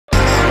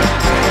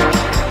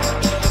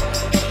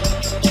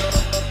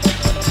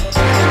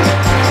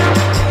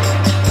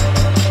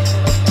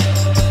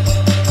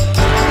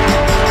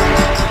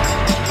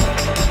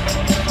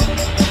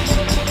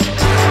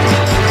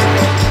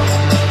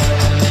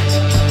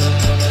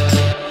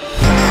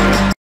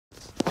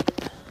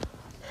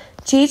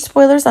TH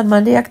Spoilers on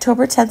Monday,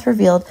 October 10th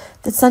revealed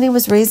that Sonny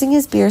was raising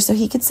his beer so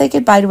he could say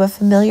goodbye to a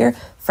familiar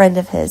friend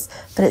of his,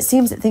 but it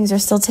seems that things are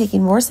still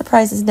taking more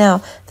surprises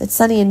now that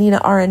Sonny and Nina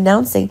are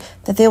announcing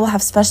that they will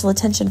have special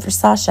attention for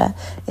Sasha.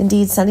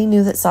 Indeed, Sonny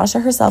knew that Sasha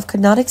herself could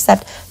not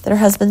accept that her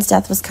husband's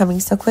death was coming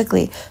so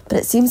quickly, but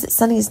it seems that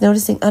Sonny is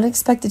noticing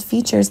unexpected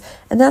features,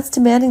 and that's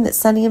demanding that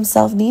Sonny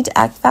himself need to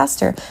act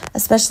faster,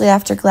 especially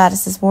after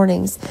Gladys's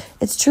warnings.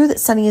 It's true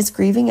that Sonny is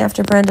grieving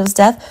after Brando's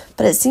death,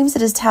 but it seems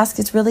that his task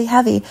is really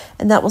heavy,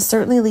 and that will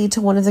certainly lead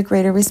to one of the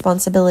greater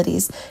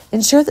responsibilities.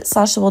 Ensure that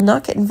Sasha will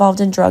not get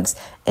involved in drugs,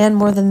 and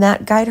more than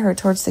that, guide her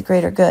towards the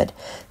greater good.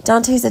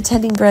 Dante is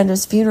attending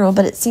Brando's funeral,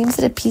 but it seems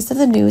that a piece of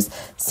the news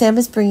Sam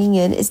is bringing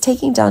in is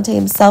taking Dante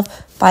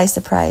himself by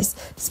surprise.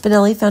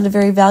 Spinelli found a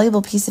very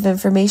valuable piece of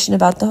information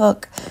about the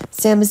hook.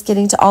 Sam is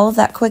getting to all of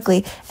that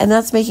quickly, and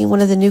that's making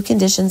one of the new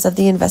conditions of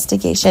the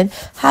investigation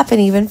happen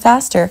even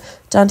faster.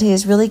 Dante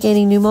is really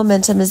gaining new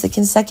momentum as the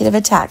consecutive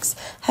attacks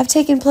have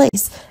taken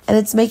place, and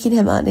it's making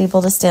him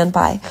unable to stand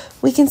by.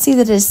 We can see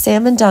that it is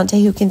Sam and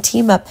Dante who can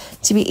team up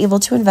to be able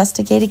to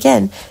investigate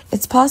again.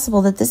 It's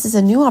possible that this is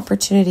a new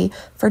opportunity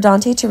for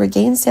Dante to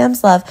regain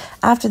Sam's love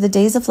after the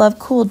days of love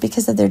cooled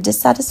because of their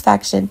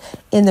dissatisfaction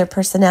in their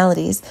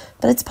personalities.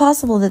 But it's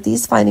possible that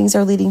these findings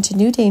are leading to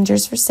new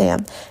dangers for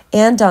Sam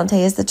and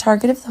Dante, as the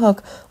target of the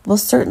hook will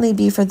certainly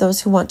be for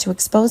those who want to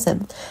expose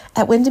him.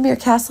 At Windermere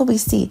Castle, we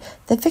see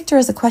that Victor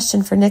has a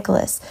question for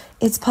Nicholas.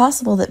 It's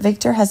possible that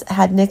Victor has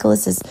had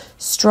Nicholas's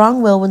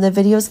strong will when the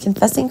videos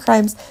confessing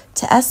crimes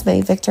to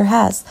Esme Victor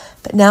has.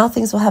 But now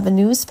things will have a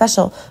new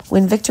special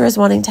when Victor is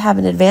wanting to have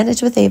an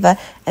advantage with Ava,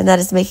 and that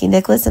is making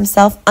Nicholas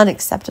himself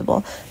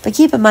unacceptable. But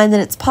keep in mind that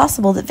it's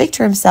possible that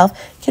Victor himself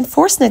can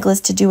force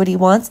Nicholas to do what he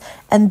wants,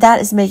 and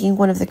that is making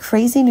one of the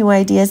crazy new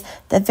ideas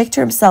that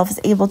Victor himself is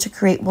able to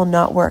create will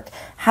not work,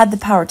 had the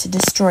power to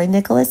destroy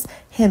Nicholas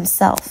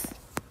himself.